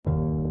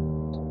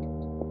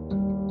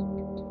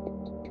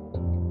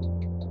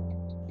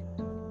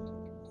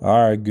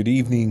All right, good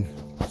evening.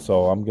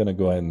 So I'm going to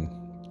go ahead and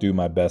do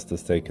my best to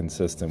stay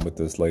consistent with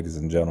this, ladies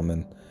and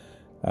gentlemen.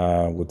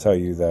 I will tell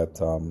you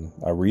that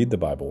I read the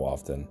Bible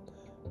often,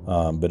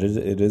 but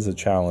it is a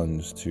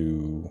challenge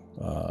to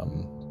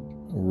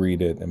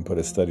read it and put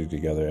a study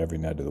together every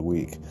night of the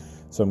week.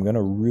 So I'm going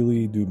to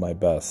really do my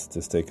best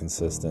to stay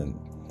consistent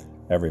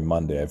every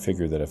Monday. I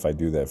figure that if I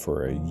do that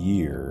for a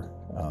year,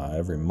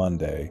 every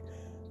Monday,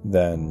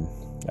 then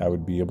I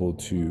would be able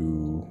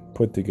to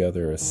put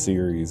together a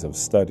series of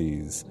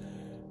studies,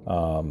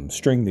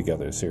 string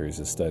together a series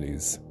of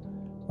studies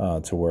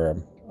to where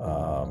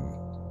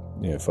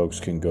folks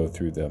can go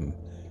through them,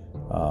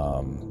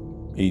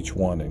 each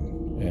one,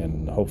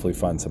 and hopefully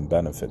find some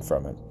benefit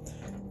from it.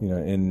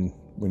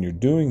 When you're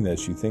doing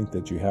this, you think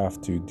that you have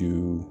to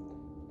do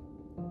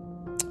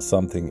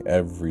something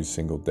every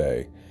single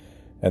day,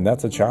 and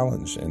that's a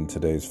challenge in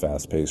today's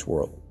fast-paced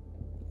world.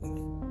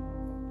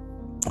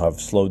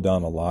 I've slowed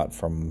down a lot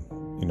from,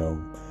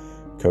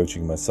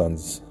 coaching my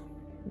son's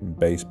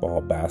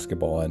baseball,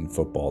 basketball, and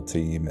football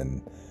team,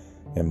 and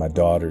my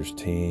daughter's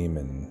team,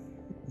 and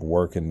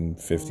working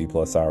 50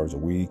 plus hours a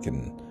week,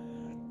 and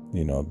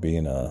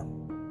being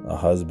a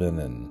husband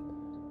and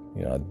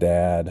a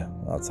dad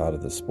outside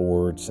of the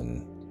sports,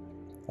 and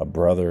a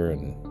brother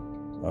and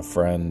a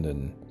friend,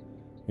 and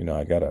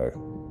I got a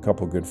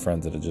couple good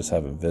friends that I just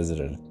haven't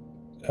visited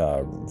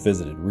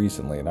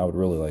recently, and I would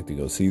really like to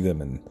go see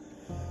them, and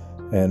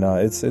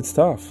it's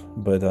tough,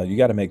 but you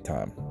got to make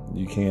time.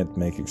 You can't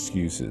make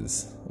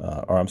excuses,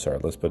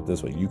 let's put it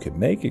this way: you can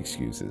make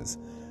excuses,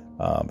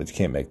 but you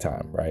can't make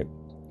time, right?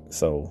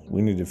 So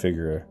we need to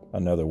figure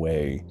another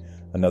way,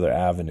 another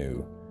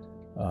avenue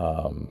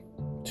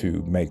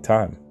to make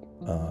time,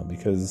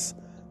 because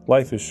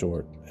life is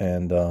short,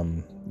 and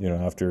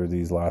after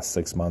these last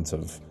 6 months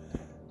of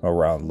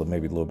around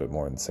maybe a little bit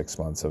more than 6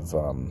 months of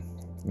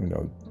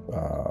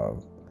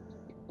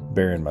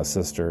burying my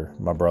sister,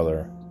 my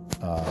brother,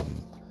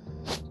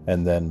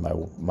 and then my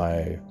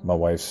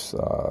wife's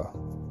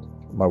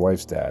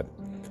dad,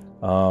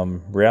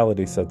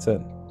 reality sets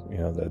in.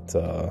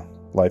 That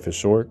life is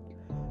short.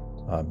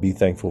 Be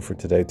thankful for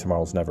today.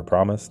 Tomorrow's never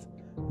promised.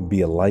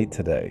 Be a light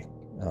today.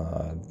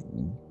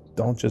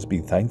 Don't just be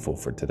thankful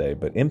for today,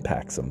 but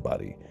impact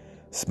somebody.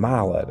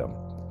 Smile at them.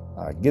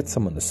 Get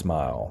someone to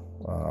smile.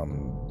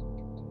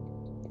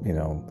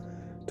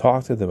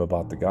 Talk to them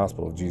about the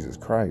gospel of Jesus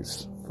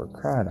Christ. For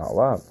crying out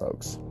loud,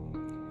 folks.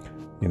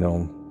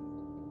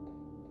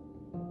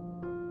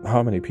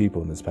 How many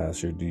people in this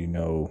past year do you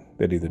know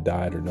that either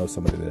died or know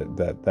somebody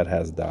that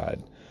has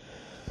died?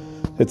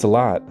 It's a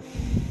lot,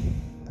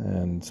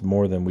 and it's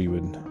more than we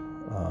would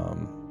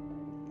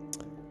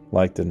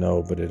like to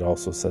know, but it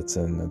also sets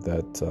in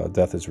that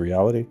death is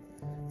reality.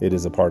 It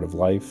is a part of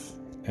life,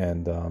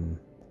 and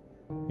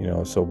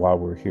so while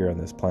we're here on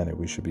this planet,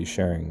 we should be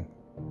sharing,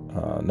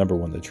 number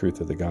one, the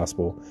truth of the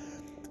gospel,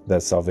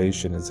 that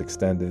salvation is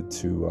extended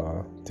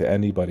to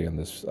anybody on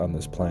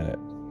this planet.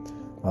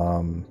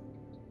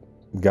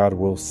 God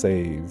will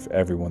save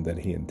everyone that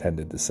He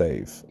intended to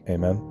save.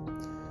 Amen.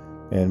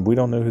 And we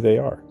don't know who they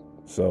are,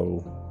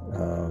 so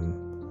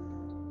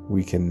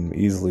we can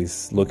easily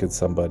look at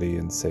somebody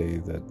and say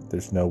that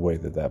there's no way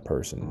that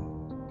person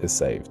is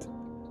saved.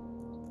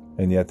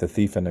 And yet the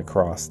thief on the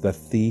cross that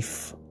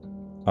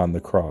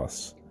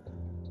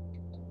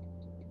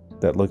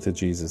looked at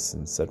Jesus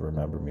and said,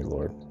 "Remember me,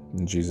 Lord."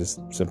 And Jesus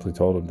simply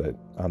told him that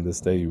on this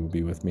day you will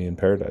be with me in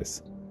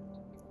paradise.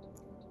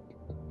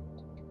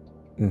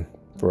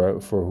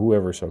 For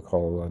whoever shall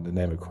call on the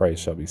name of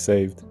Christ shall be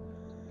saved.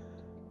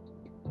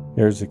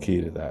 Here's the key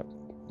to that.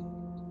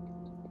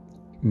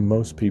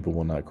 Most people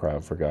will not cry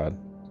out for God.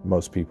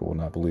 Most people will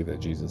not believe that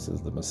Jesus is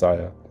the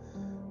Messiah.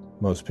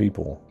 Most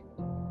people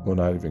will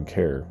not even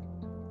care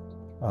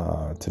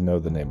to know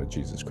the name of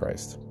Jesus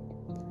Christ.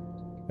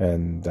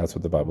 And that's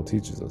what the Bible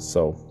teaches us.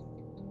 So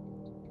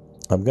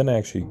I'm going to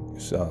actually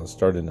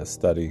start in a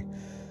study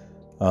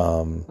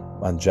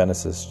on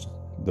Genesis,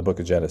 the book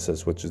of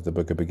Genesis, which is the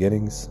book of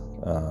beginnings,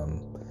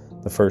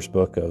 the first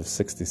book of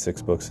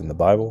 66 books in the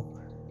Bible.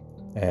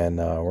 And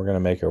we're going to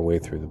make our way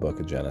through the book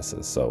of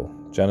Genesis. So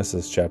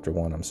Genesis chapter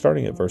 1, I'm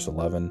starting at verse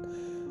 11.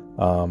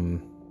 I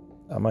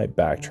might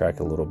backtrack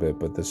a little bit,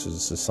 but this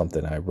is just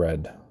something I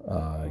read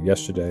about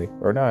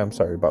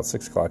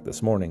 6 o'clock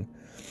this morning.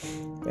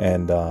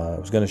 And I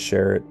was going to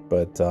share it,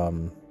 but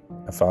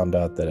I found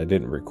out that I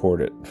didn't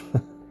record it.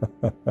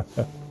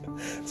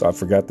 So I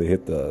forgot to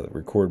hit the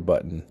record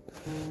button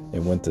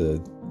and went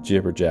to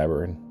jibber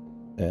jabber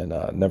and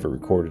never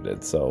recorded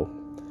it. So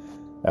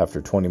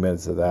after 20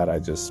 minutes of that, I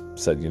just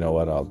said, you know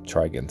what, I'll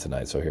try again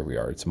tonight. So here we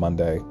are. It's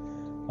Monday.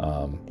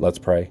 Let's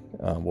pray.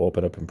 We'll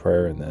open up in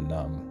prayer, and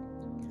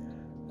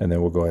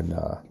then we'll go ahead and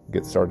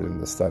get started in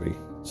the study.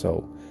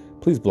 So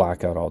please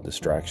block out all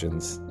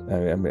distractions.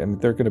 I mean,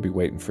 they're going to be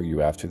waiting for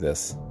you after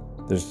this.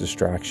 There's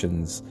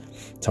distractions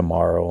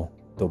tomorrow.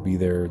 They'll be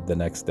there the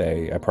next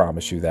day. I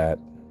promise you that.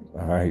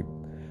 All right.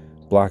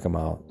 Block them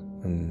out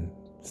and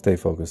stay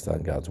focused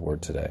on God's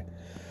word today.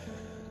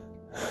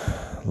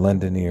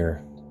 Lend an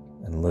ear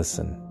and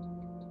listen.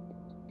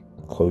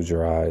 close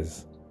your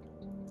eyes,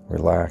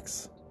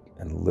 relax,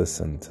 and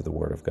listen to the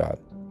Word of God.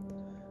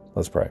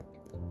 Let's pray.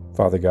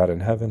 Father God in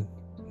heaven,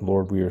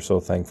 Lord, we are so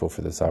thankful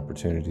for this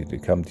opportunity to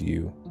come to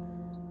you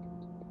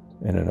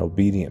in an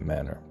obedient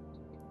manner,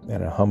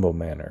 in a humble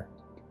manner,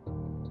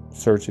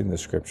 searching the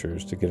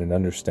Scriptures to get an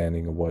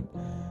understanding of what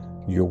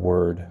your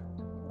Word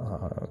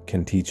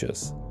can teach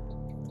us,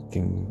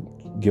 can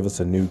give us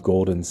a new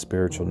golden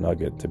spiritual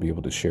nugget to be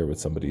able to share with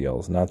somebody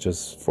else, not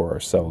just for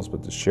ourselves,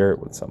 but to share it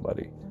with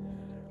somebody.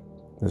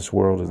 This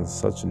world is in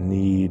such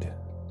need,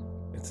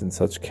 it's in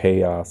such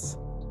chaos,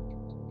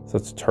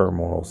 such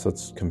turmoil,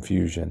 such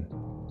confusion.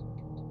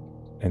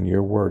 And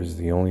your word is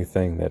the only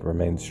thing that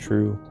remains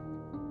true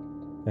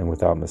and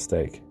without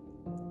mistake.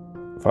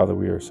 Father,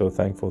 we are so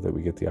thankful that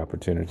we get the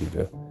opportunity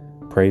to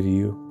pray to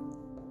you,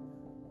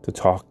 to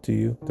talk to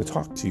you.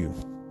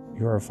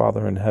 You're our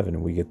Father in heaven,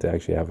 and we get to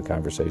actually have a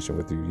conversation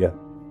with you. Yeah,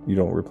 you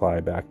don't reply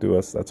back to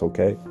us. That's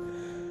okay.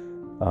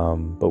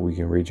 But we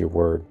can read your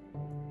word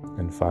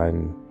and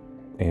find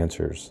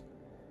answers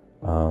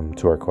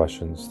to our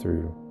questions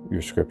through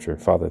your scripture.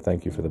 Father,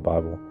 thank you for the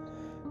Bible.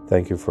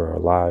 Thank you for our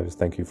lives.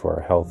 Thank you for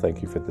our health.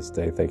 Thank you for this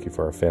day. Thank you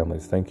for our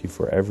families. Thank you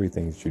for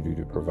everything that you do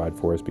to provide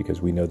for us,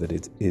 because we know that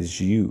it is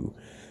you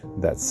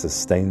that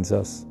sustains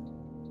us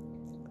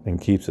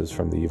and keeps us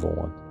from the evil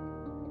one.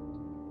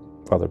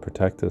 Father,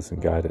 protect us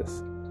and guide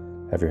us.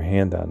 Have your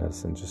hand on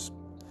us, and just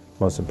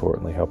most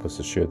importantly, help us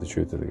to share the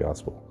truth of the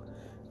gospel.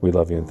 We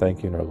love you and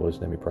thank you. In our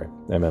Lord's name we pray.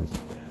 Amen.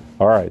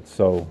 All right,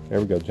 so here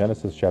we go.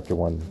 Genesis chapter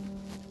 1,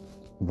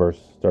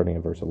 starting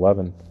in verse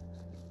 11.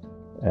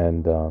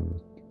 And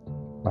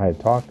I had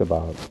talked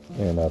about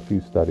in a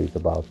few studies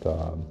about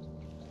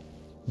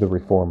the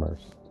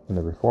Reformers. And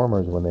the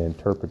Reformers, when they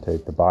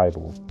interpretate the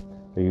Bible,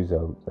 they use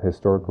a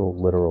historical,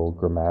 literal,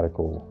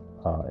 grammatical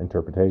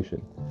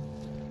interpretation.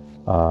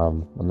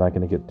 I'm not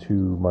going to get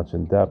too much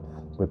in depth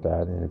with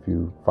that. And if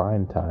you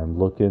find time,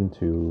 look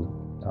into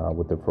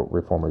what the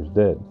Reformers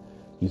did.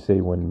 You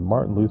see, when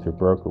Martin Luther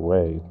broke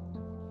away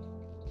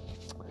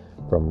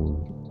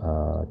from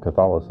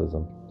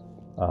Catholicism,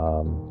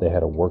 they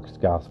had a works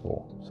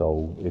gospel.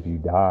 So if you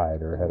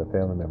died or had a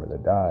family member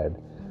that died,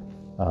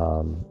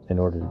 in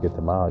order to get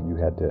them out, you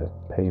had to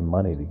pay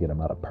money to get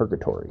them out of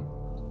purgatory.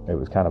 It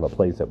was kind of a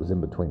place that was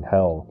in between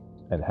hell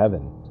and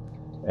heaven.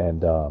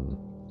 And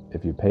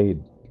if you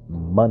paid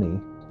money,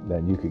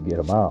 then you could get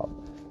them out,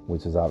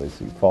 which is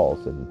obviously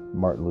false. And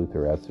Martin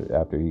Luther,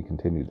 after he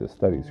continued to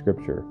study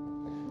scripture,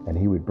 and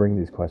he would bring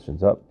these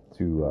questions up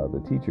to the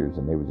teachers,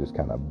 and they would just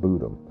kind of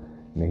boot him.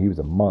 You know, he was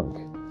a monk,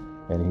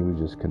 and he would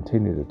just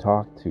continue to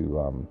talk to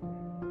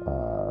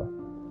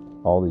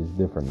all these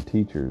different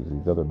teachers,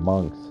 these other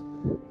monks,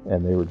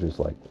 and they were just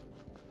like,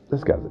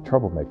 this guy's a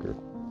troublemaker.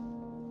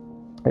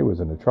 He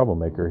wasn't a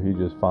troublemaker. He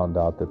just found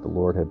out that the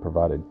Lord had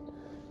provided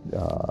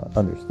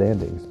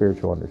understanding,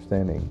 spiritual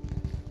understanding,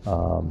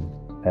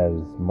 as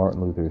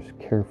Martin Luther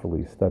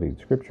carefully studied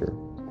scripture.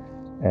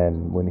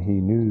 And when he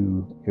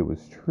knew it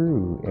was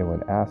true, and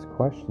would ask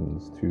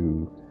questions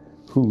to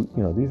who,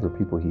 these were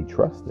people he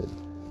trusted.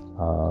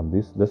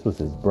 This was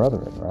his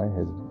brethren, right?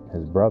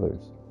 His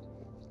brothers.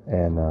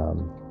 And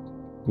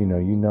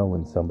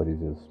when somebody's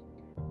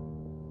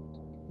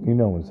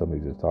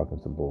just talking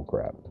some bull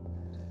crap.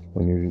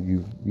 When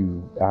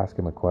you ask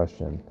him a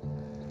question,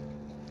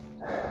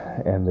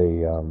 and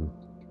they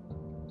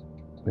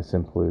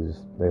simply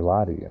they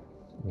lie to you.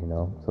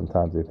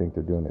 Sometimes they think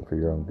they're doing it for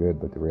your own good,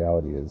 but the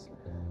reality is,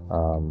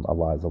 a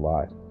lie is a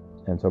lie.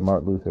 And so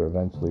Martin Luther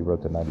eventually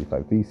wrote the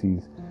 95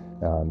 Theses,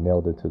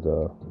 nailed it to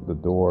the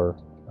door,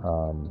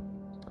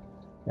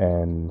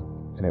 and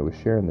it was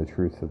sharing the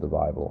truth of the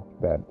Bible,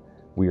 that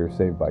we are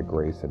saved by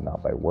grace and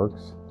not by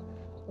works.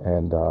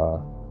 And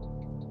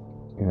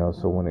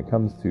so when it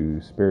comes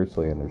to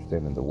spiritually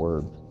understanding the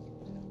Word,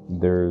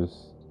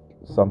 there's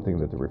something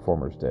that the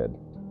Reformers did.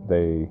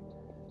 They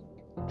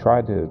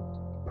tried to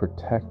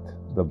protect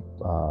the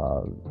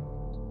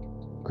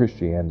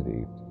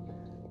Christianity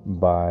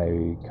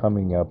by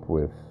coming up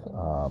with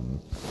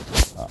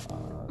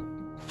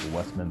the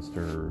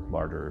Westminster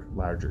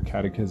Larger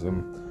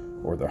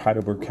Catechism, or the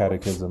Heidelberg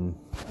Catechism,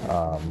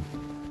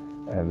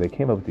 and they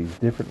came up with these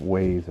different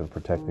ways of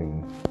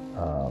protecting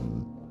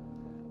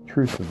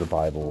truth of the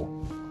Bible,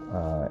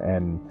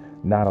 and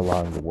not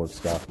allowing the works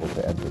gospel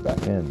to enter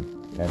back in.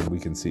 And we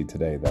can see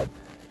today that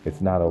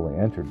it's not only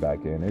entered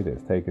back in, it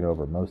has taken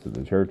over most of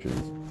the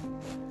churches.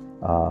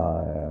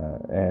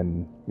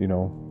 And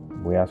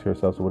we ask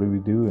ourselves, what do we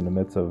do in the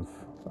midst of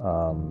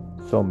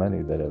so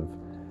many that have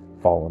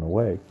fallen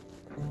away?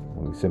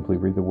 We simply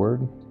read the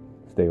Word,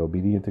 stay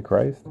obedient to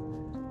Christ,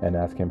 and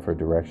ask Him for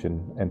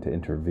direction and to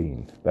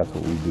intervene. That's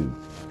what we do.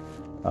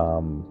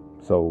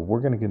 So we're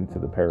going to get into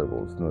the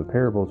parables. And the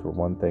parables were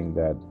one thing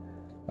that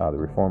the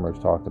Reformers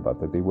talked about,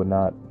 that they would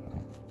not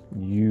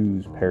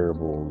use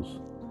parables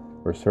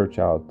or search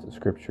out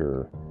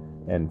Scripture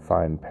and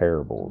find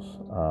parables.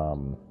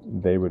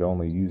 They would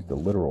only use the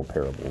literal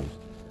parables,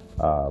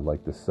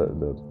 like the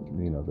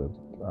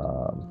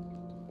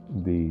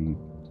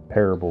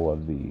parable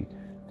of the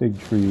fig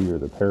tree, or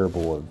the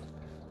parable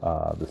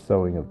the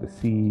sowing of the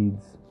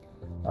seeds.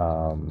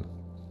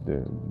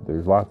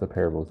 There's lots of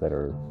parables that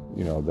are,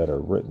 that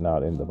are written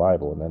out in the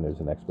Bible, and then there's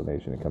an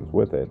explanation that comes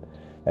with it.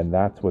 And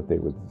that's what they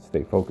would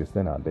stay focused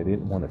in on. They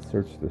didn't want to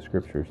search the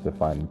scriptures to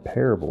find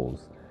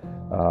parables,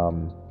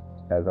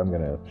 as I'm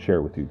going to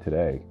share with you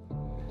today.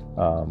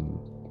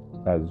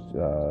 As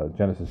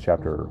Genesis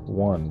chapter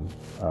 1,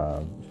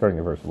 starting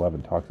at verse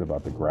 11, talks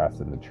about the grass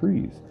and the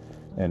trees.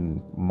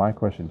 And my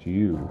question to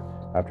you,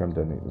 after I'm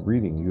done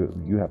reading,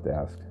 you have to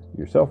ask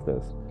yourself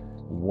this: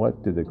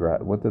 what do the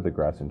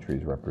grass and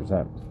trees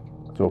represent?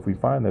 So if we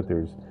find that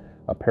there's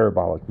a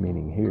parabolic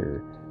meaning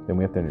here, then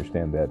we have to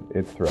understand that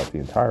it's throughout the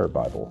entire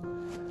Bible.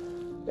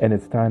 And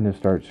it's time to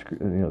start,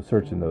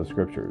 searching those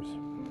scriptures.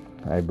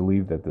 I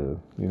believe that the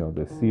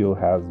seal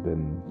has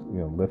been,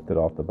 lifted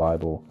off the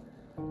Bible,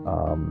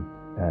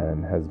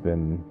 and has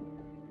been,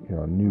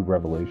 a new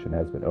revelation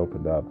has been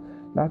opened up.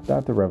 Not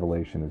the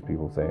revelation as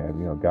people say,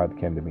 God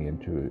came to me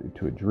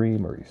into a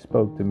dream, or he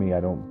spoke to me. I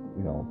don't,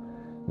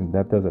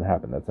 that doesn't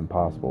happen. That's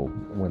impossible.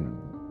 When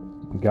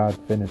God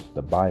finished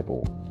the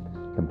Bible,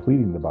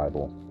 completing the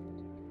Bible,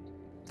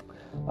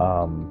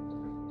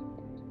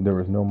 there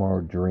was no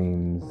more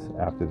dreams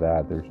after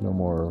that. There's no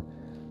more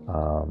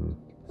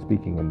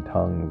speaking in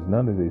tongues.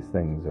 None of these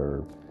things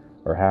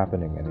are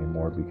happening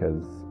anymore,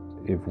 because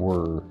if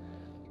we're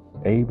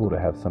able to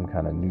have some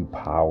kind of new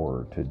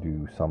power to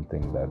do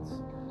something that's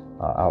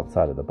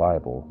outside of the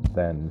Bible,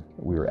 then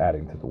we're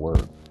adding to the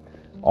Word.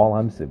 All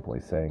I'm simply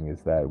saying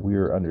is that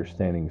we're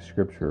understanding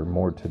Scripture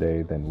more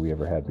today than we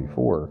ever had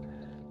before,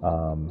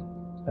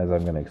 as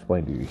I'm going to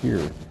explain to you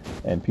here,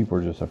 and people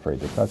are just afraid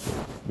to touch it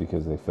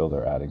because they feel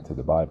they're adding to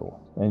the Bible.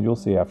 And you'll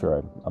see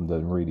after I'm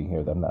done reading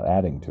here that I'm not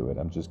adding to it.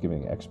 I'm just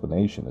giving an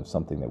explanation of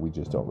something that we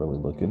just don't really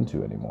look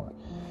into anymore.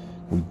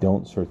 We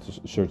don't search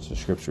the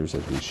Scriptures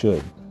as we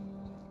should.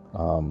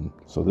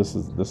 So this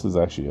is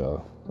actually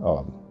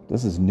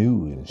this is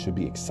new, and it should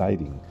be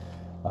exciting,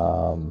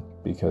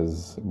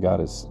 because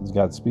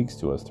God speaks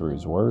to us through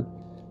His Word,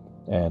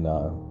 and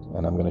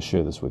I'm going to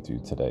share this with you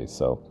today.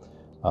 So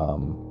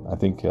I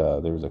think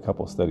there was a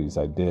couple of studies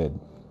I did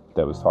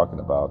that was talking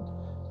about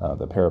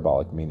the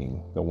parabolic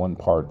meaning, the one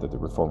part that the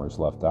Reformers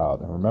left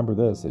out. And remember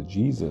this: that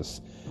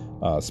Jesus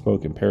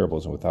spoke in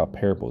parables, and without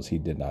parables He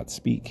did not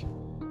speak.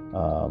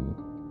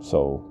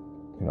 So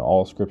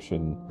all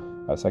Scripture.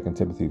 2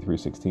 Timothy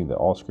 3:16, that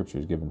all Scripture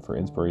is given for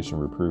inspiration,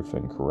 reproof,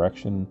 and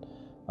correction.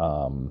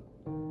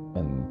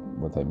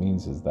 And what that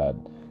means is that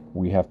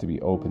we have to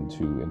be open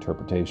to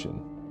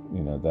interpretation.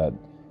 That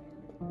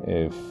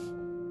if,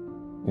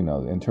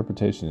 the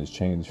interpretation is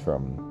changed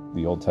from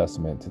the Old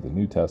Testament to the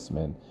New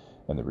Testament,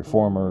 and the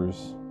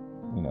Reformers,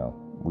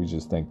 we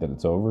just think that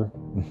it's over.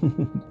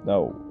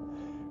 No.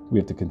 We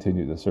have to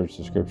continue to search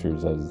the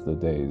Scriptures as the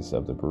days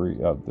of the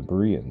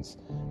Bereans,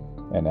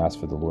 and ask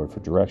for the Lord for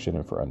direction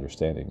and for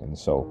understanding. And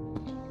so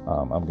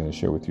I'm going to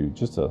share with you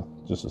just a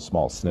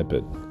small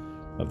snippet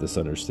of this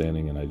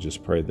understanding, and I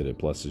just pray that it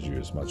blesses you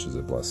as much as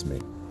it blessed me.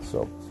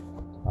 So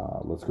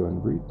let's go ahead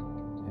and read,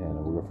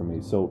 and we'll go from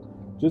me. So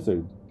just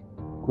a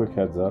quick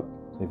heads up: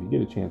 if you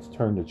get a chance,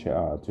 turn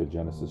to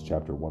Genesis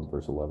chapter 1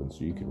 verse 11,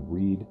 so you can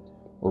read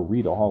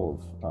all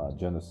of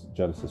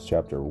Genesis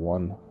chapter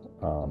 1.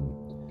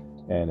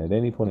 And at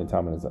any point in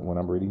time when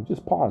I'm reading,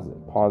 just pause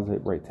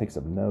it, right? Take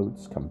some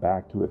notes, come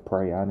back to it,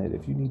 pray on it.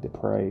 If you need to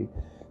pray,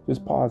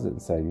 just pause it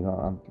and say,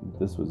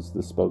 this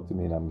spoke to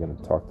me, and I'm going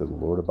to talk to the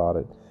Lord about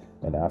it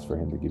and ask for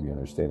Him to give you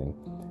understanding.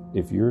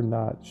 If you're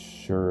not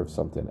sure of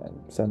something,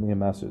 send me a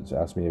message,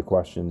 ask me a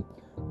question.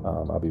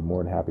 I'll be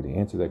more than happy to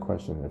answer that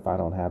question. And if I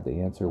don't have the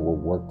answer, we'll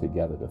work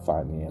together to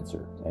find the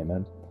answer.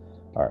 Amen.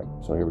 All right,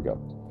 so here we go.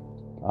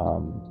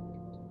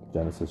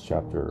 Genesis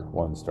chapter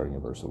 1, starting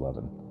at verse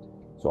 11.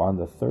 So on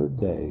the third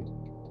day,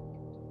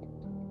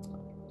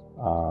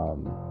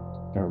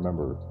 and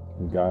remember,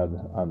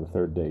 God, on the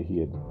third day, He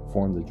had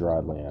formed the dry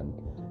land.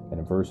 And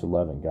in verse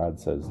 11, God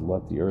says,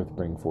 "Let the earth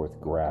bring forth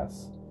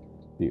grass,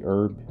 the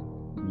herb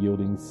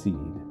yielding seed,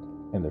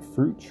 and the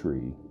fruit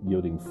tree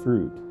yielding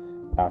fruit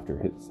after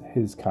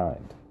his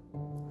kind,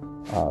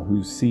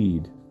 whose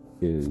seed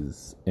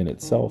is in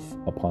itself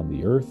upon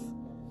the earth."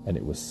 And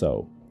it was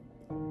so.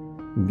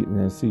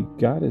 Now see,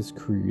 God is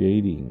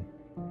creating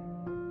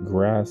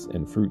grass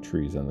and fruit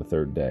trees on the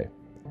third day.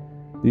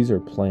 These are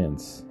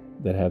plants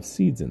that have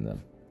seeds in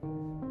them.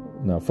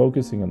 Now,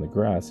 focusing on the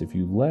grass, if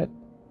you let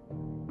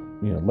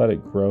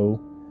it grow,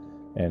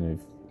 and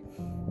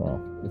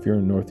if you're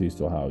in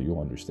Northeast Ohio, you'll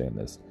understand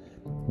this.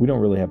 We don't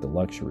really have the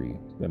luxury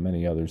that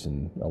many others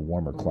in a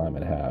warmer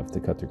climate have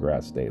to cut the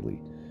grass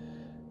daily.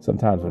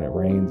 Sometimes when it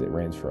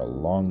rains for a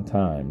long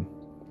time,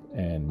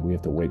 and we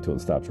have to wait till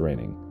it stops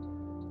raining.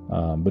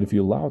 But if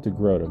you allow it to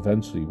grow, it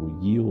eventually will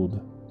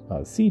yield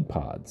seed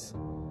pods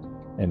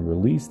and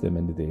release them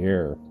into the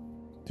air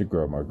to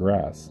grow more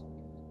grass.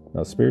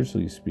 Now,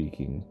 spiritually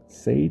speaking,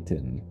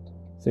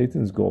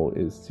 Satan's goal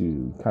is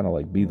to kind of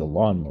like be the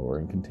lawnmower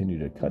and continue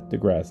to cut the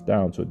grass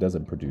down so it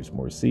doesn't produce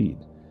more seed.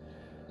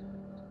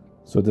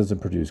 So it doesn't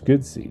produce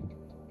good seed.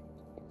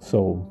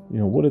 So,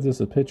 what is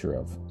this a picture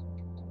of?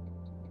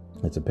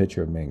 It's a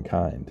picture of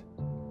mankind.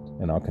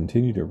 And I'll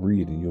continue to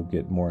read, and you'll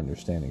get more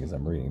understanding as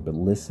I'm reading. But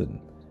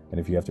listen, and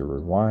if you have to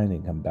rewind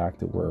and come back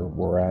to where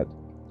we're at,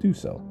 do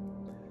so.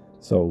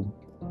 So,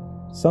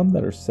 some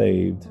that are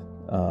saved,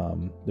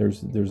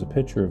 there's a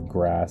picture of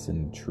grass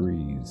and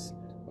trees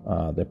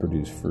that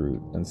produce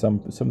fruit, and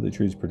some of the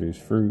trees produce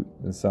fruit,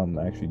 and some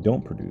actually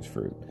don't produce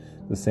fruit.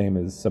 The same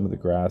as some of the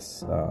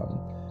grass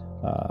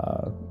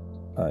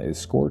is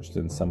scorched,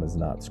 and some is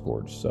not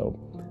scorched. So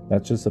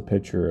that's just a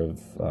picture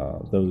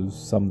of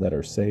some that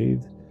are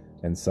saved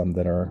and some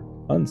that are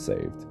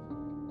unsaved.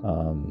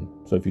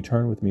 So if you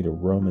turn with me to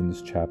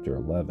Romans chapter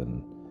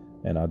 11,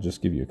 and I'll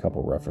just give you a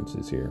couple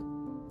references here,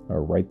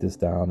 or write this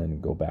down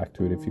and go back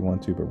to it if you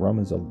want to. But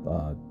Romans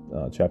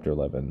chapter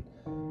 11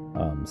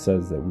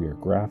 says that we are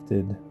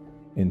grafted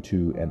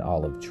into an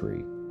olive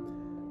tree.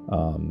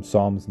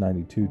 Psalms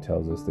 92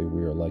 tells us that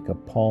we are like a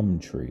palm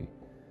tree.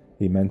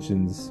 He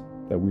mentions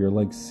that we are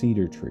like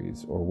cedar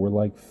trees, or we're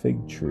like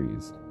fig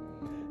trees.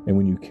 And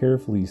when you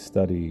carefully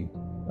study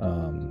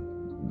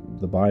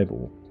the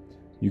Bible,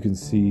 you can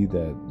see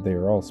that they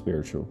are all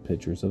spiritual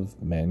pictures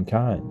of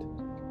mankind.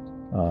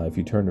 If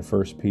you turn to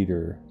 1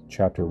 Peter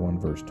chapter 1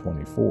 verse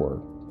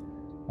 24,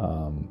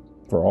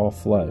 for all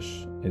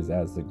flesh is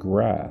as the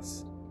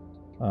grass.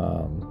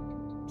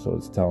 So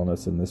it's telling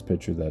us in this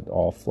picture that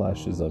all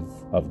flesh is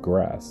of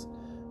grass.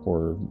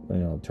 Or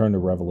turn to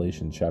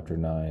Revelation chapter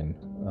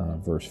 9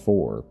 verse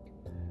 4,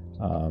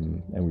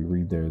 and we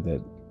read there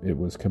that it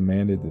was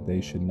commanded that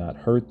they should not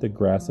hurt the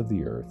grass of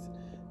the earth,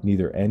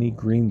 neither any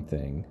green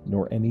thing,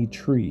 nor any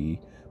tree,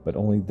 but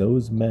only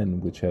those men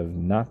which have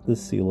not the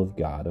seal of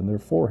God on their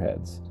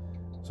foreheads.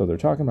 So they're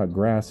talking about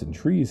grass and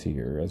trees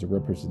here as a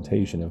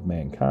representation of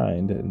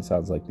mankind, and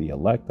sounds like the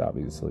elect,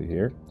 obviously,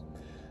 here.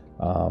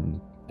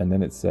 And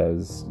then it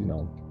says,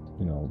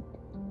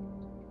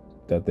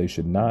 that they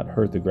should not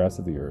hurt the grass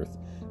of the earth,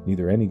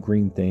 neither any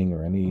green thing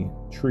or any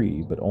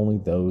tree, but only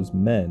those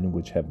men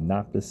which have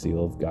not the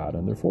seal of God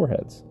on their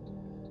foreheads.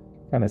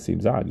 Kind of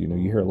seems odd. You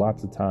hear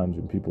lots of times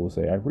when people will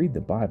say, I read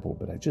the Bible,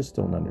 but I just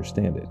don't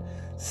understand it.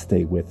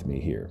 Stay with me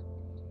here.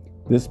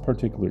 This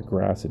particular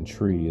grass and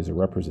tree is a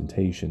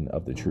representation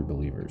of the true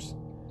believers.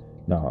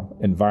 Now,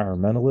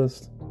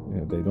 environmentalists,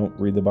 they don't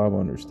read the Bible,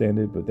 understand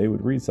it, but they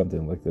would read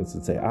something like this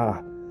and say,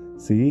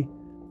 see,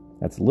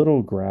 that's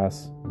literal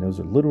grass, and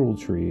those are literal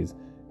trees,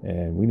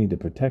 and we need to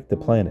protect the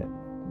planet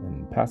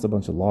and pass a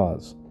bunch of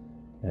laws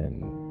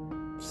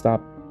and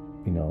stop,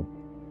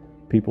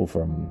 people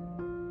from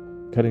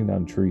cutting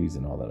down trees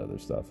and all that other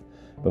stuff.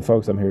 But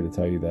folks, I'm here to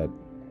tell you that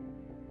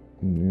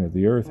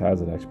the earth has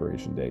an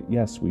expiration date.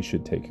 Yes, we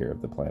should take care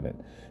of the planet.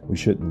 We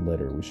shouldn't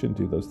litter. We shouldn't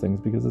do those things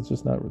because it's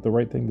just not the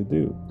right thing to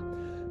do.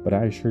 But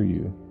I assure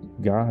you,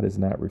 God is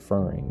not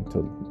referring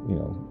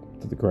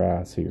to the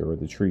grass here or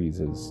the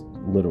trees as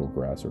literal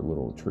grass or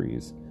literal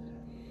trees.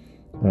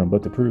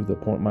 But to prove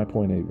my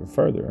point even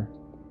further,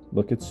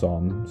 look at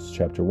Psalms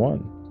chapter 1,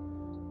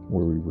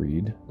 where we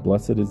read,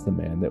 Blessed is the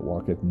man that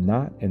walketh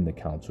not in the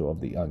counsel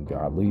of the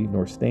ungodly,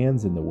 nor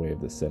stands in the way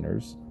of the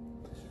sinners,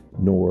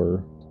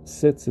 nor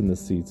sits in the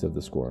seats of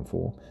the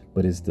scornful,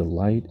 but his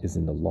delight is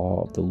in the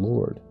law of the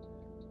Lord,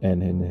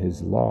 and in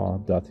his law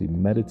doth he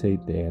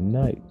meditate day and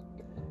night.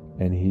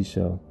 And he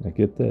shall, now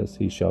get this,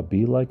 he shall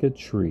be like a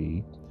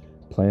tree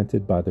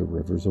planted by the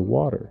rivers of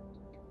water,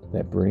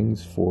 that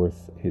brings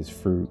forth his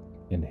fruit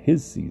in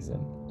his season.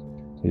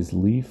 His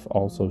leaf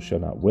also shall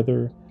not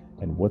wither,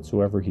 and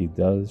whatsoever he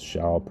does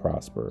shall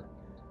prosper.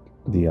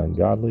 The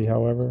ungodly,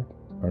 however,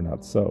 are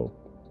not so,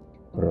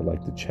 but are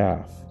like the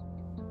chaff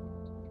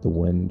the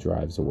wind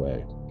drives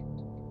away.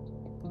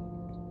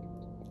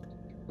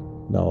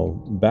 Now,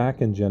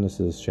 back in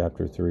Genesis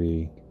chapter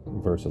 3,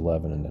 verse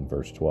 11 and then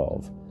verse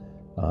 12,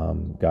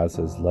 God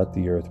says, Let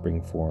the earth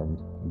bring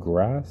forth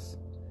grass,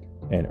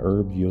 and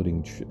herb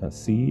yielding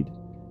seed,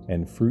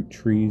 and fruit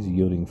trees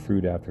yielding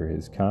fruit after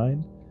his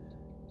kind.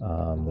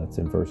 That's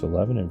in verse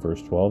 11. And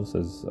verse 12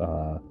 says,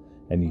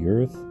 And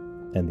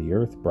the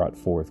earth brought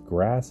forth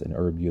grass and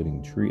herb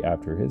yielding tree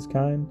after his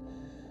kind,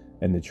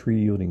 and the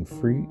tree yielding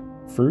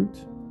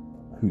fruit,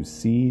 whose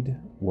seed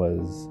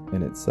was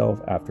in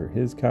itself after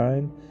his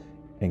kind.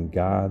 And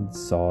God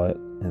saw it,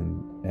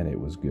 and it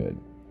was good.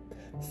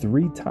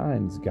 3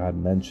 times God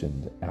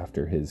mentioned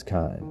after his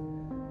kind.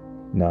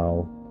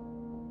 Now,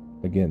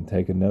 again,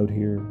 take a note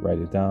here, write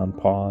it down,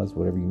 pause,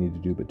 whatever you need to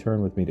do, but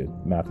turn with me to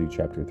Matthew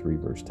chapter 3,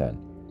 verse 10.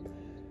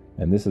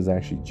 And this is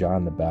actually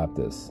John the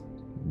Baptist.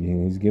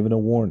 He's given a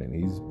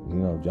warning.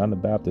 John the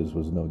Baptist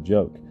was no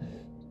joke.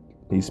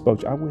 He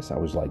spoke, I wish I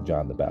was like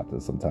John the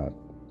Baptist sometime.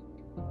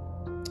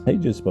 He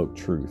just spoke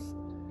truth.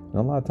 And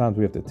a lot of times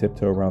we have to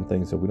tiptoe around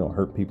things so we don't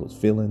hurt people's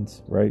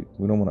feelings, right?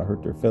 We don't want to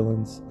hurt their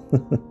feelings.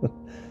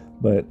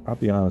 But I'll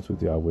be honest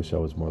with you, I wish I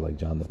was more like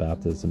John the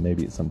Baptist, and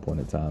maybe at some point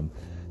in time,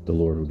 the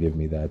Lord will give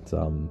me that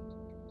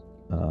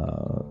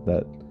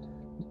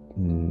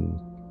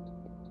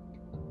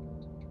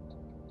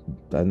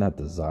not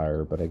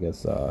desire, but I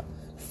guess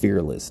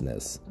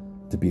fearlessness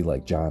to be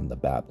like John the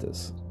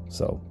Baptist.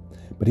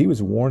 But he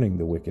was warning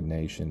the wicked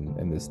nation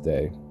in this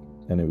day,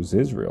 and it was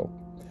Israel.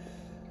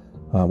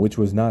 which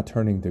was not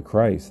turning to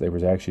Christ. They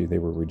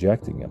were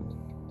rejecting him.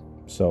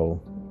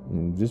 So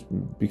just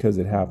because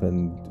it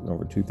happened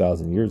over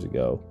 2,000 years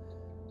ago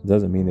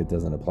doesn't mean it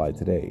doesn't apply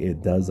today.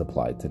 It does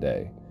apply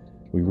today.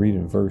 We read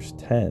in verse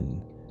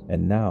 10,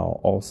 and now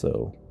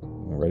also,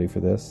 ready for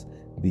this?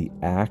 The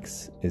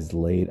axe is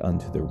laid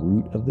unto the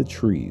root of the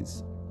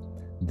trees.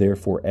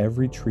 Therefore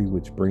every tree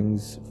which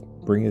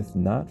bringeth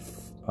not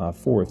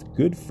forth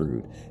good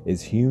fruit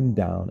is hewn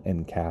down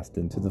and cast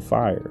into the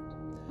fire.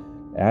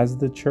 As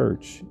the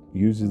church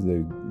uses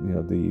the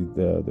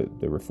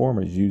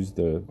reformers use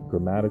the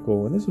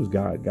grammatical, and this was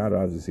God. God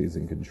obviously is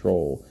in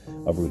control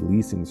of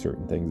releasing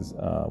certain things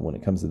when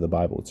it comes to the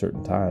Bible at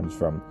certain times,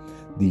 from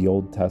the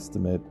Old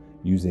Testament,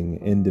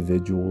 using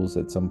individuals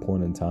at some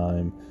point in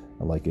time,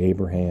 like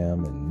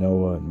Abraham and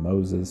Noah and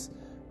Moses,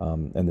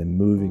 and then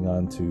moving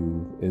on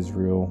to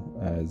Israel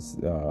as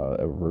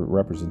a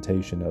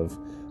representation of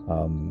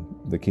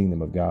the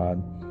kingdom of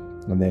God.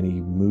 And then he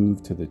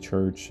moved to the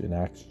church in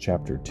Acts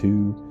chapter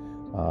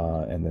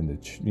 2, and then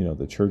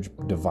the church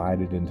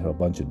divided into a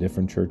bunch of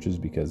different churches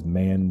because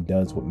man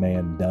does what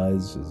man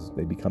does. Is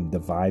they become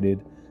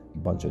divided, a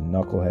bunch of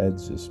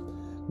knuckleheads just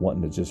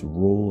wanting to just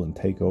rule and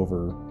take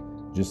over,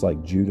 just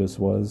like Judas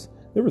was.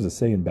 There was a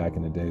saying back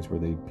in the days where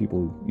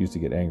people used to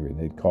get angry and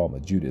they'd call him a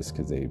Judas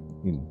because they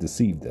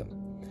deceived them.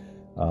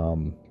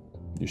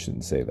 You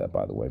shouldn't say that,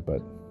 by the way,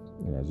 but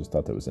I just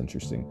thought that was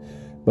interesting.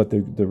 But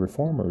the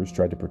reformers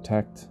tried to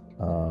protect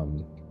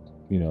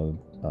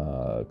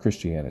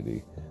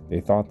Christianity.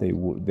 They thought they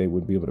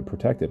would be able to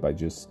protect it by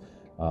just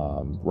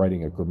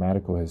writing a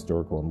grammatical,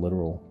 historical, and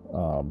literal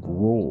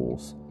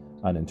rules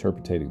on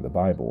interpreting the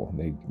Bible.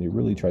 They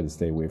really tried to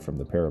stay away from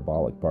the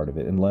parabolic part of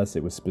it, unless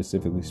it was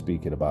specifically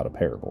speaking about a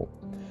parable.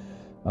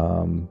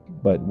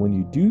 But when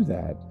you do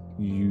that,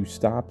 you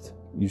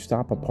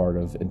stop a part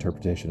of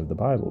interpretation of the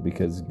Bible,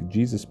 because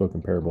Jesus spoke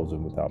in parables,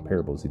 and without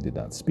parables he did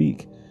not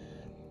speak.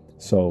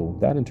 So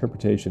that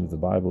interpretation of the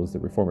Bible, as the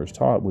reformers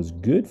taught, was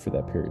good for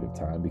that period of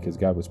time, because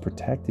God was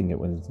protecting it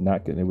when it's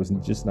not good. It was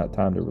just not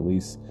time to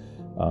release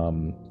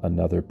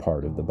another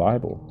part of the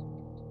Bible.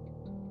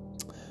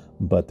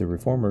 But the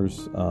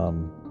reformers,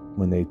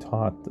 when they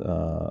taught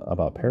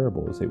about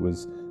parables, it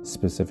was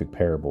specific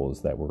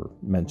parables that were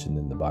mentioned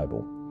in the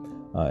Bible,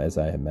 as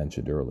I had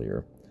mentioned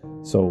earlier.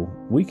 So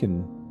we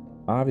can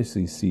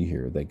obviously see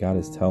here that God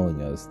is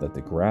telling us that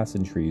the grass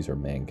and trees are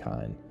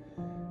mankind,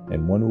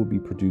 and one will be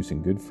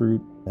producing good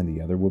fruit and the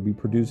other will be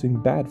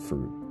producing bad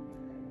fruit.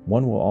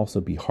 One will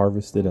also be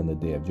harvested on the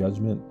day of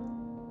judgment,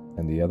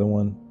 and the other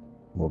one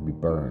will be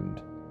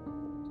burned.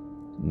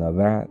 Now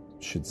that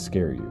should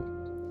scare you.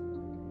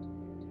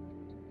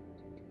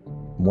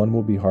 One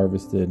will be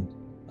harvested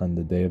on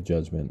the day of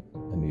judgment,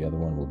 and the other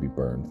one will be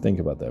burned. Think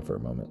about that for a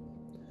moment.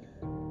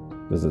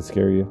 Does it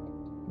scare you?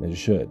 It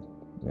should.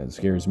 It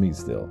scares me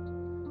still.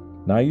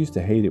 Now, I used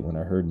to hate it when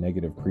I heard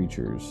negative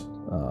preachers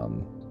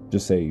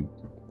just say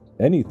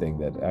anything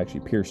that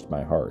actually pierced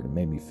my heart and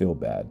made me feel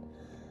bad.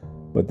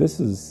 But this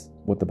is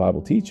what the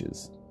Bible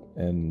teaches,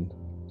 and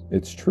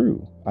it's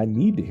true. I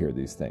need to hear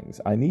these things.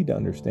 I need to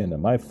understand that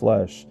my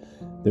flesh,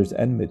 there's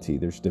enmity,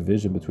 there's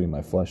division between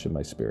my flesh and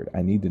my spirit.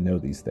 I need to know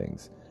these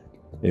things.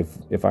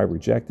 If I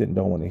reject it and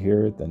don't want to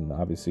hear it, then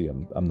obviously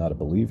I'm not a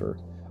believer.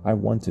 I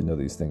want to know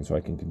these things so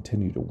I can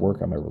continue to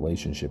work on my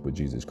relationship with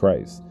Jesus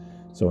Christ.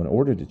 So in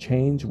order to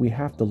change, we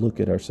have to look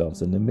at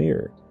ourselves in the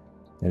mirror.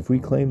 And if we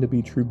claim to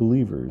be true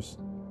believers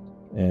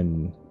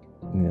and,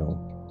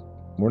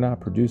 we're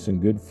not producing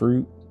good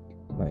fruit,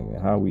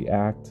 like how we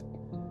act,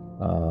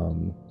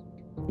 when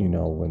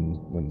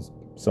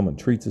someone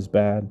treats us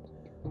bad,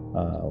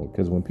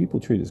 because when people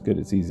treat us good,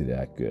 it's easy to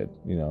act good.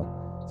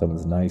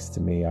 Someone's nice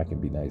to me, I can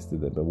be nice to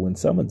them. But when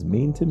someone's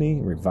mean to me,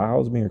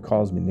 reviles me, or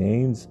calls me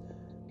names,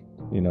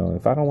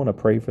 if I don't want to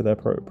pray for that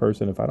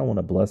person, if I don't want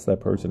to bless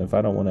that person, if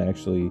I don't want to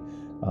actually,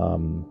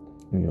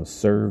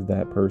 serve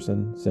that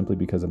person simply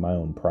because of my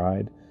own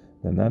pride,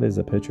 then that is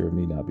a picture of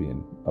me not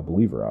being a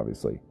believer,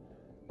 obviously.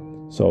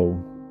 So,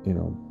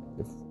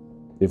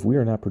 if we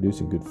are not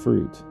producing good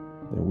fruit,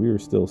 then we are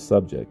still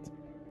subject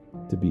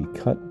to be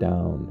cut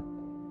down,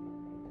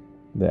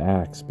 the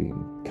axe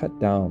being cut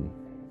down,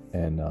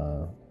 and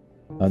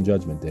on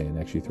Judgment Day, and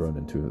actually thrown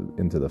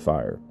into the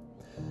fire.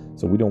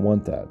 So we don't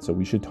want that. So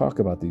we should talk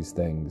about these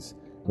things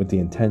with the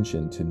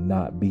intention to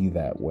not be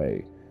that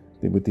way,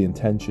 with the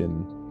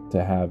intention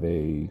to have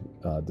a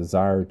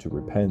desire to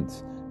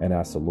repent and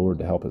ask the Lord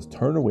to help us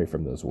turn away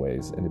from those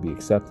ways and to be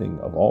accepting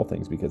of all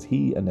things, because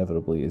He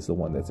inevitably is the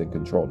one that's in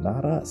control,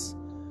 not us.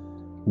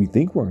 We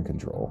think we're in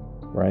control,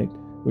 right?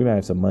 We might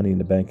have some money in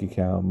the bank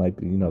account, might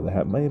be,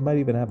 might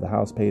even have the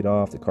house paid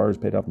off, the car's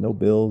paid off, no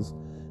bills.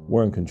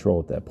 We're in control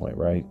at that point,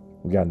 right?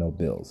 We got no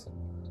bills.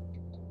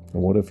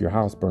 And what if your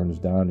house burns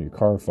down, your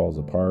car falls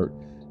apart,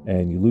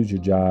 and you lose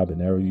your job,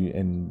 and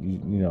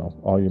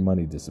all your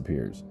money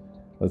disappears?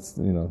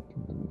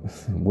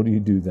 What do you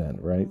do then,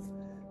 right?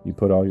 You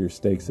put all your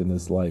stakes in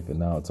this life, and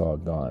now it's all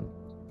gone.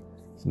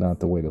 It's not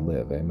the way to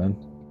live, amen?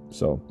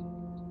 So,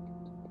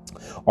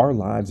 our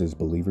lives as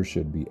believers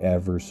should be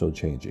ever so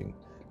changing.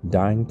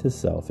 dying to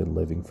self and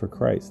living for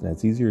Christ. Now,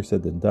 it's easier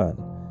said than done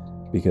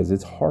because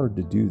it's hard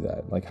to do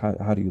that. Like,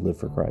 how do you live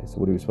for Christ?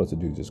 What are we supposed to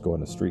do? Just go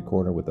on a street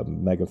corner with a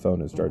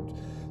megaphone and start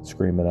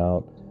screaming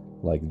out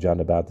like John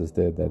the Baptist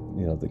did that,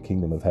 the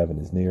kingdom of heaven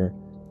is near?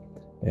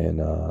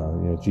 And,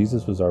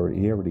 Jesus he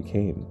already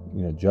came.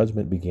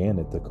 Judgment began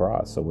at the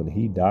cross. So when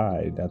he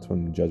died, that's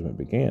when judgment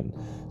began.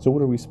 So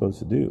what are we supposed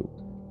to do?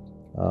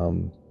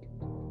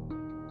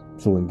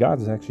 So when God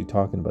is actually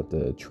talking about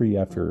the tree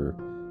after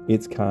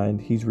its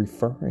kind, he's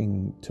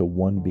referring to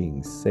one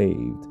being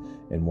saved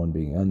and one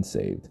being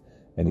unsaved.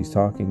 And he's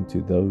talking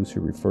to those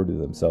who refer to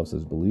themselves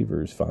as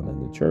believers found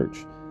in the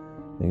church.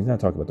 And he's not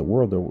talking about the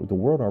world. The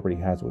world already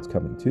has what's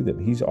coming to them.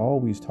 He's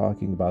always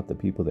talking about the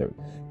people that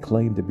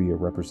claim to be a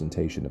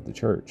representation of the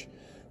church.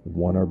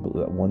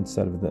 One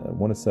set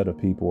of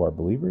people are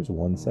believers,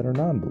 one set are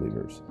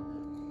non-believers.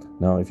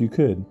 Now, if you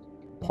could,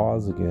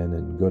 pause again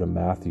and go to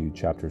Matthew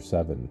chapter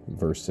 7,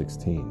 verse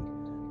 16.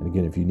 And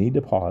again, if you need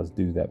to pause,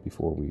 do that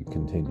before we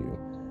continue.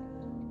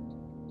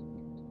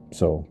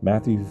 So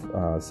Matthew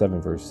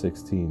 7, verse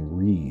 16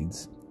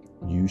 reads,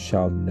 "You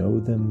shall know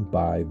them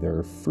by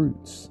their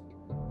fruits.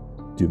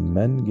 Do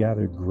men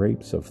gather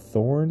grapes of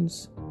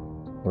thorns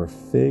or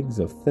figs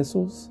of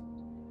thistles?"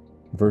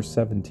 Verse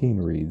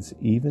 17 reads,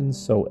 "Even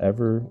so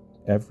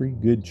every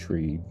good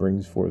tree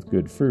brings forth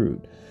good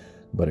fruit,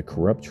 but a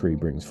corrupt tree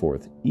brings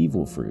forth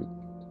evil fruit."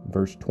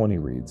 Verse 20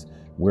 reads,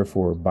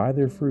 "Wherefore by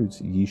their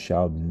fruits ye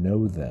shall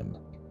know them."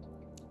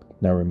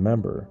 Now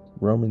remember,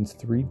 Romans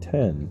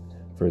 3:10,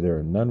 "For there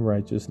are none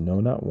righteous, no,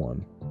 not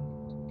one."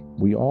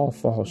 We all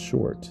fall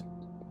short.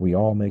 We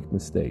all make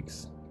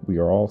mistakes. We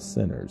are all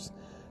sinners.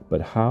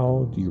 But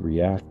how do you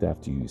react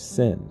after you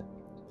sin?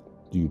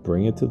 Do you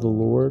bring it to the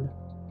Lord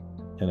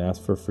and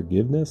ask for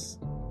forgiveness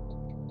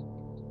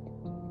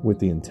with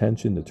the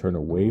intention to turn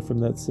away from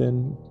that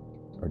sin?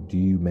 Or do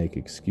you make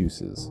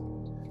excuses?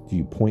 Do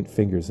you point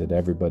fingers at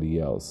everybody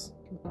else?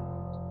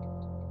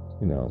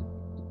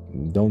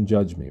 Don't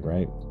judge me,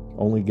 right?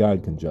 Only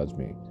God can judge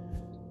me.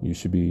 You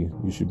should be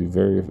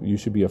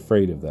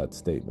afraid of that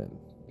statement,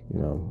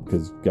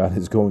 because God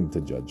is going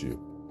to judge you.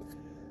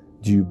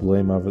 Do you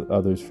blame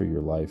others for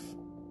your life?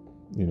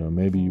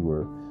 Maybe you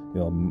were,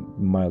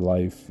 my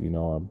life,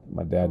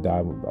 my dad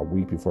died a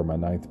week before my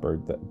 9th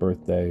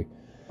birthday.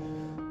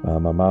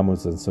 My mom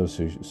was on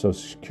Social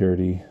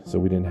Security, so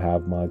we didn't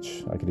have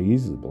much. I could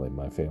easily blame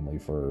my family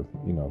for,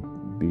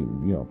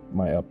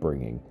 my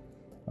upbringing.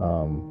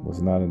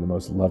 Was not in the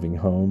most loving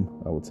home,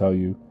 I will tell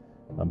you.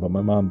 But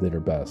my mom did her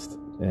best,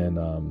 and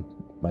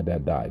my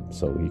dad died,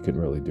 so he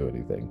couldn't really do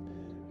anything.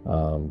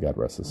 God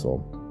rest his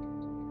soul.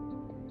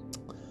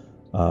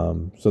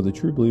 So the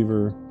true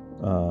believer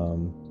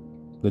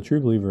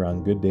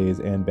on good days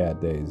and bad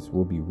days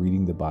will be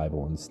reading the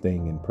Bible and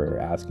staying in prayer,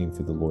 asking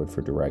for the Lord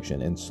for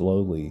direction, and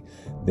slowly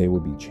they will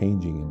be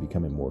changing and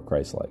becoming more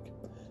Christ-like.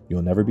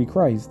 You'll never be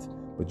Christ,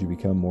 but you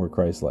become more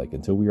Christ-like.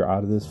 Until we are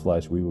out of this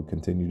flesh, we will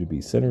continue to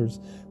be sinners.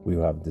 We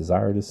will have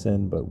desire to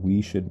sin, but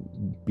we should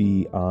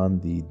be on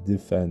the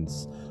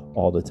defense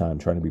all the time,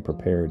 trying to be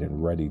prepared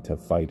and ready to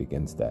fight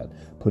against that,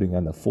 putting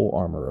on the full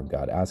armor of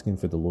God, asking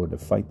for the Lord to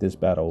fight this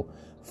battle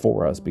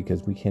for us,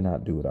 because we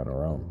cannot do it on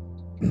our own.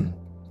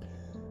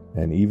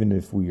 And even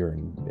if we are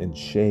in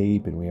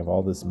shape and we have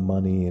all this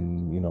money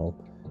and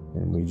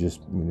we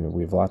just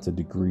we have lots of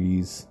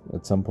degrees,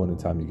 at some point in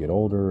time you get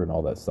older and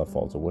all that stuff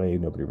falls away.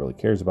 Nobody really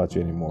cares about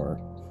you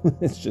anymore.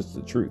 It's just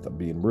the truth. I'm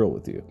being real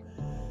with you,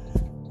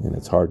 and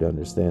it's hard to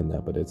understand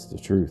that, but it's the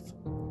truth.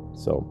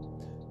 So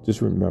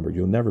just remember,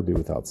 you'll never be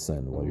without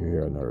sin while you're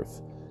here on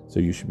earth. So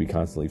you should be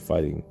constantly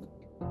fighting.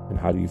 And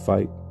how do you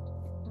fight?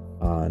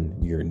 On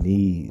your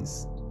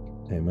knees.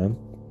 Amen.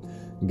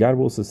 God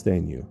will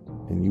sustain you,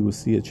 and you will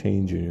see a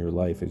change in your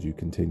life as you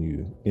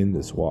continue in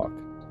this walk.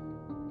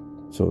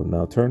 So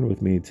now turn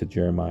with me to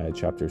Jeremiah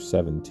chapter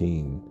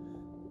 17,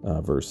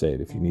 verse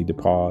 8. If you need to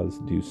pause,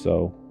 do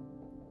so.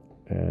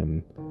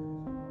 And,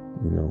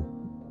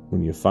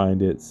 when you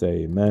find it,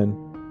 say amen.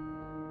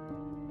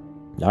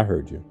 I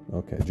heard you.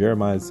 Okay.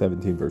 Jeremiah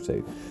 17, verse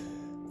 8.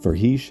 "For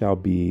he shall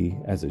be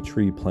as a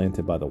tree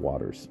planted by the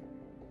waters,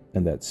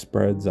 and that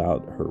spreads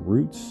out her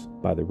roots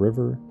by the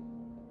river,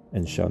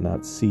 and shall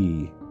not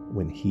see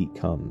when heat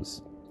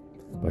comes.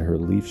 But her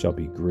leaf shall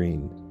be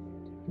green,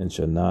 and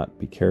shall not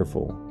be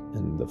careful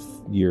in the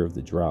year of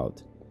the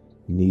drought,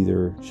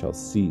 neither shall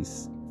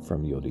cease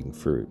from yielding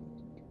fruit."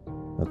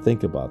 Now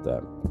think about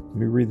that. Let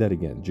me read that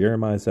again.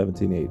 Jeremiah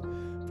 17:8.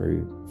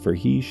 For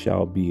he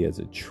shall be as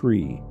a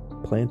tree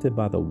planted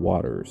by the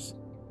waters,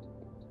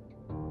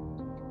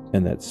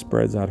 and that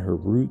spreads out her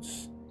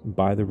roots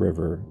by the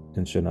river,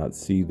 and shall not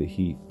see the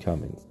heat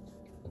coming.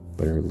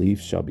 But her leaf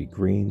shall be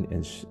green,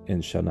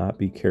 and shall not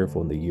be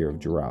careful in the year of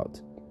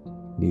drought,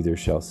 neither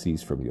shall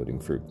cease from yielding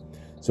fruit.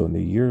 So in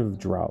the year of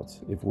drought,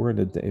 if we're in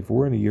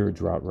a year of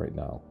drought right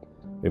now,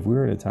 if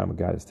we're in a time when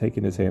God has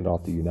taken his hand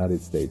off the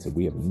United States and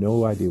we have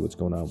no idea what's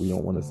going on, we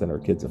don't want to send our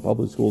kids to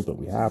public schools, but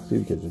we have to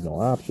because there's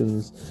no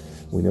options.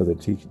 We know they're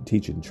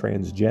teaching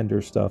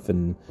transgender stuff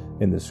in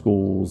the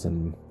schools,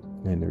 and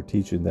they're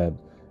teaching that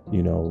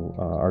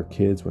Our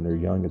kids, when they're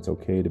young, it's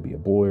okay to be a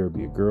boy or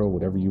be a girl,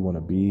 whatever you want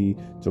to be.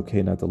 It's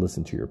okay not to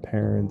listen to your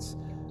parents.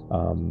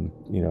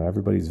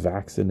 Everybody's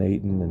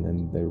vaccinating, and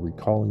then they're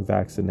recalling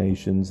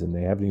vaccinations, and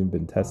they haven't even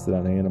been tested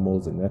on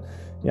animals. And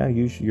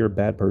you're a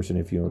bad person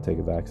if you don't take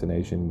a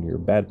vaccination. You're a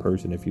bad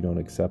person if you don't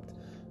accept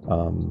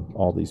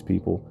all these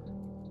people.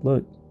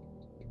 Look,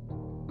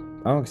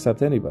 I don't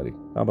accept anybody.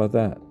 How about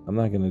that? I'm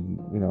not going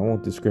to, I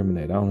won't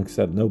discriminate. I don't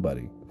accept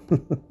nobody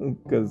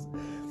because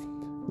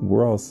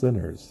we're all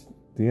sinners.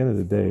 At the end of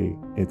the day,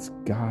 it's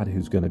God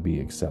who's going to be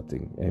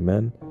accepting.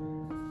 Amen.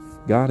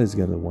 God is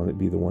going to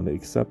be the one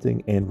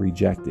accepting and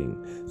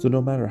rejecting. So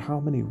no matter how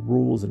many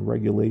rules and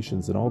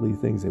regulations and all these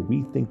things that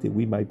we think that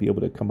we might be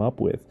able to come up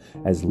with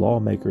as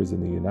lawmakers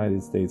in the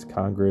United States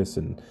Congress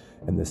and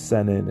the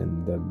Senate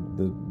and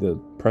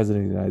the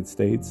President of the United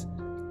States,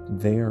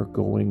 they are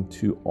going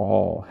to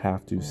all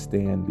have to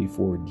stand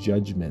before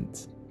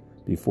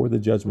the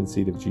judgment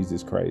seat of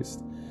Jesus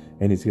Christ.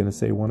 And he's going to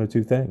say one or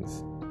two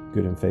things.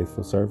 Good and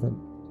faithful servant,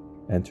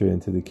 enter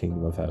into the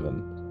kingdom of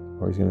heaven.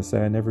 Or he's going to say,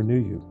 I never knew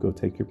you. Go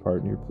take your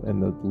part in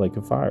the lake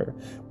of fire.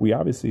 We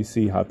obviously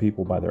see how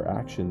people, by their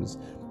actions,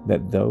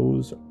 that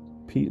those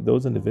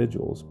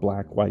individuals,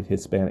 black, white,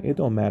 Hispanic, it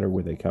don't matter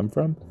where they come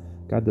from.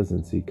 God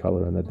doesn't see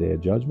color on the day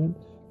of judgment.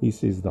 He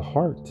sees the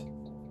heart.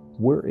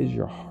 Where is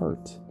your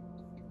heart?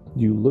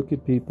 Do you look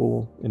at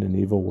people in an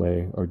evil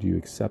way, or do you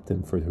accept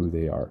them for who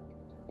they are?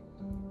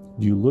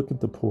 Do you look at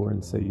the poor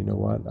and say, you know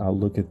what? I'll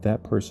look at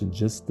that person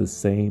just the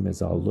same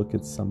as I'll look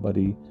at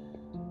somebody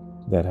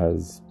that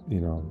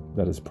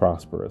is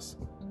prosperous.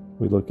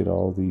 We look at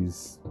all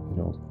these,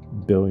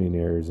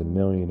 billionaires and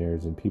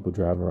millionaires and people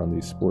driving around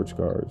these sports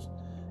cars.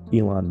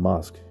 Elon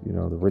Musk, the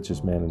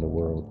richest man in the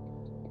world.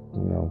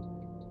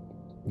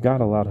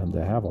 God allowed him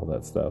to have all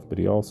that stuff, but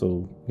he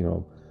also,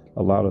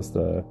 allowed us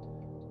the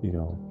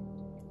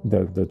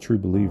true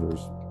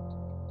believers,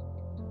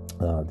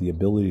 the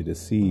ability to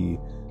see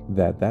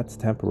that that's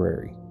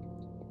temporary.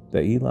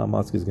 That Elon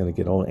Musk is going to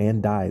get old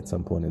and die at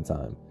some point in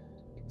time.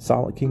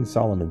 King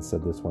Solomon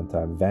said this one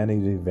time,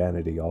 vanity,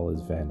 vanity, all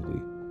is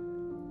vanity.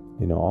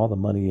 All the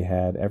money he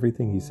had,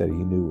 everything he said he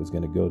knew was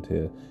going to go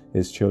to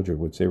his children,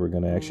 which they were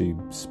going to actually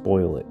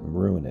spoil it and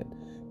ruin it.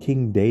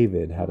 King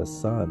David had a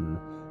son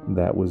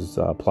that was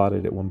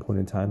plotted at one point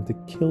in time to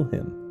kill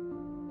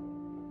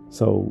him.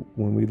 So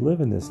when we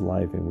live in this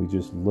life and we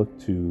just look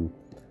to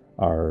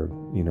our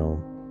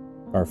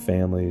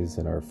families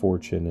and our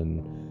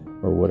fortune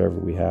or whatever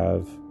we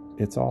have,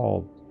 it's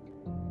all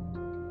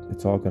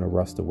going to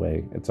rust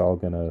away. It's all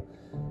going to,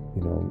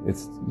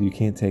 you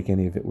can't take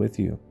any of it with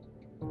you.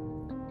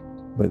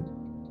 But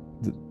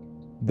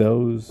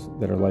those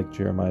that are like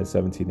Jeremiah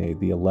 17:8,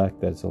 the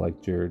elect that's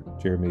like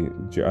Jeremiah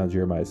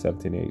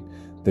 17:8,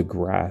 the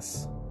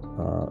grass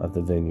of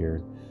the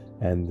vineyard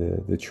and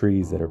the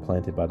trees that are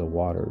planted by the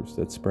waters,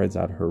 that spreads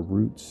out her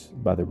roots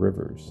by the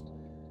rivers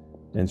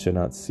and shall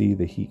not see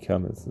the heat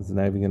coming. It's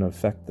not even going to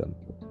affect them.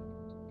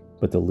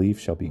 But the leaf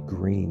shall be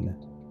green,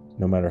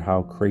 no matter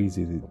how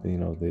crazy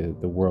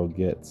the world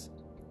gets,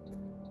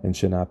 and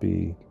shall not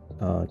be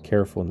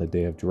careful in the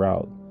day of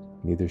drought,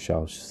 neither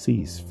shall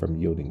cease from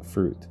yielding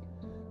fruit.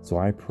 So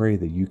I pray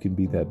that you can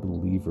be that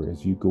believer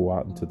as you go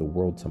out into the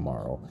world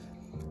tomorrow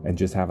and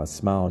just have a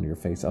smile on your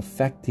face,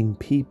 affecting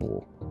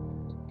people.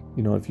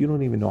 If you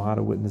don't even know how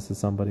to witness to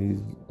somebody,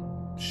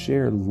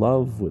 share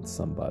love with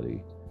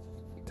somebody.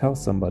 Tell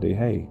somebody,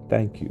 hey,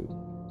 thank you.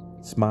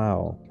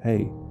 Smile.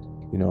 Hey,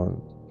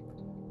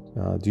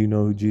 do you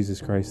know who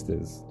Jesus Christ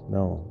is?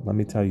 No, let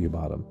me tell you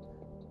about him.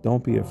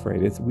 Don't be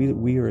afraid.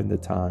 We are in the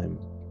time,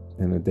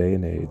 in a day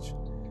and age,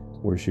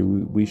 where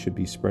we should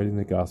be spreading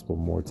the gospel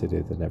more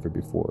today than ever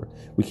before.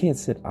 We can't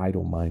sit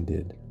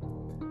idle-minded,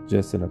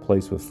 just in a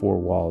place with four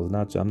walls.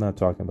 I'm not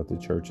talking about the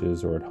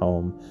churches or at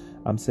home.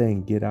 I'm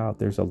saying get out.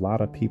 There's a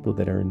lot of people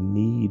that are in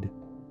need,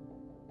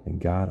 and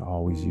God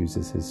always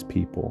uses his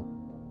people.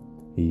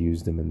 He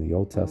used them in the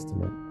Old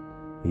Testament.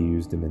 He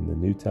used them in the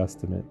New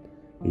Testament.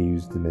 He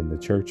used them in the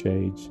church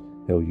age.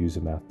 He'll use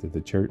them after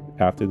the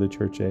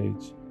church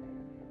age.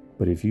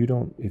 But if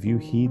you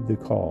heed the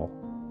call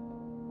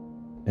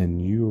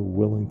and you are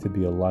willing to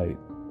be a light,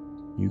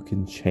 you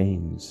can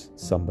change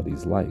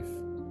somebody's life.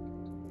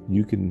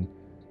 You can,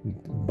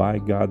 by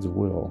God's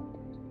will,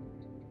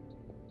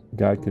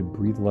 God can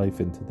breathe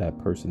life into that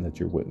person that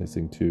you're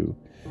witnessing to,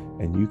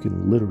 and you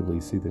can literally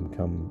see them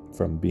come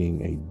from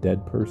being a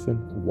dead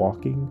person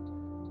walking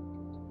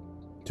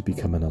to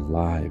becoming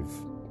alive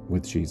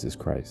with Jesus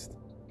Christ.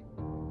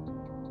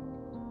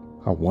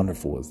 How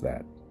wonderful is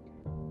that?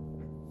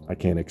 I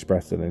can't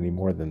express it any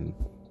more than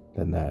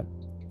that.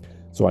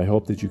 So I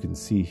hope that you can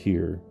see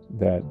here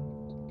that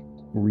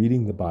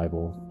reading the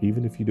Bible,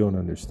 even if you don't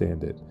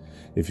understand it,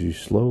 if you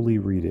slowly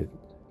read it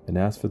and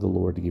ask for the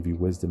Lord to give you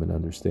wisdom and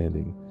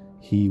understanding,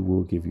 he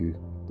will give you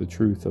the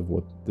truth of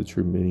what the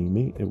true meaning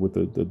means, what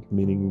the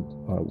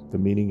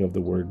meaning of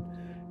the word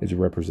is a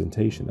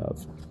representation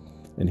of.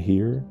 And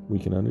here we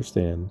can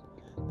understand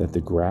that the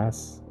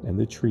grass and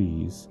the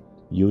trees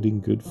yielding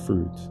good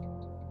fruit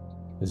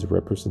is a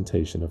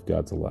representation of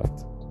God's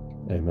elect.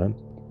 Amen.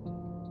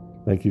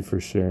 Thank you for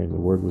sharing the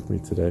word with me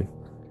today.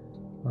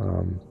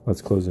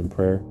 Let's close in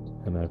prayer,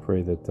 and I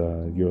pray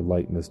that your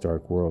light in this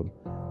dark world,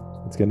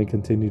 it's going to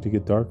continue to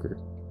get darker.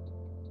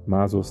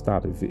 Might as well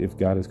stop. If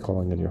God is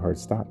calling on your heart,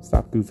 stop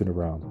goofing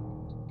around.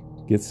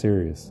 Get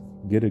serious.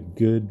 Get a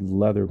good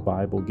leather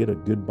Bible. Get a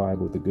good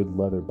Bible with a good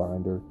leather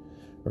binder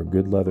or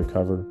good leather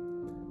cover,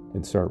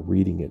 and start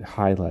reading it,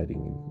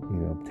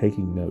 highlighting,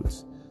 taking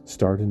notes.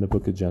 Start in the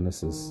book of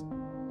Genesis,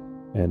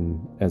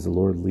 and as the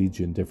Lord leads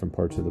you in different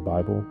parts of the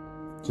Bible,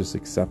 just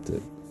accept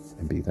it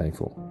and be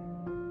thankful.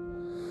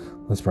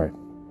 Let's pray.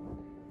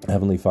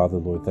 Heavenly Father,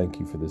 Lord, thank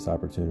you for this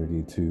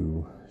opportunity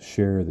to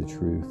share the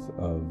truth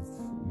of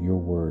your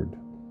word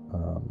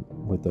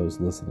with those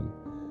listening.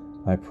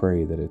 I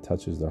pray that it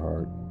touches their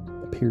heart,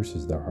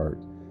 pierces their heart,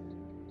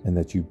 and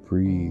that you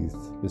breathe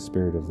the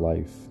spirit of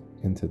life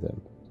into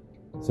them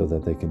so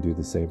that they can do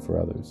the same for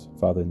others.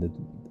 Father, in the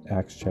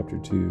Acts chapter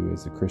 2,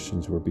 as the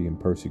Christians were being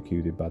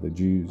persecuted by the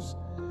Jews,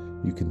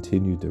 you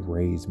continued to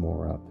raise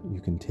more up. You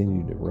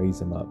continued to raise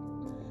them up.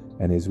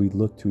 And as we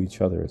look to each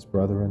other as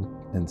brethren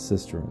and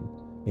sisterin,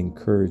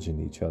 encouraging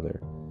each other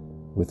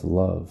with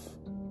love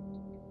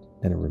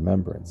and a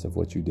remembrance of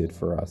what you did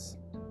for us,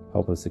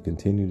 help us to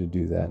continue to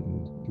do that.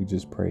 And we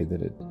just pray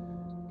that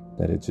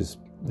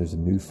there's a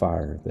new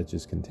fire that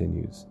just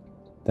continues.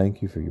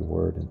 Thank you for your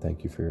word, and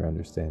thank you for your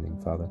understanding,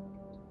 Father.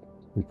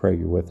 We pray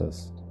you're with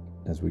us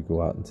as we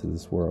go out into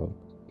this world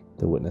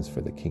to witness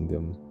for the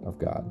kingdom of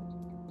God.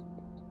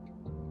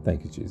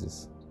 Thank you,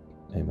 Jesus.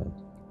 Amen.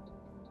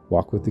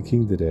 Walk with the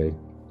King today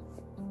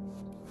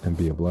and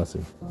be a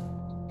blessing.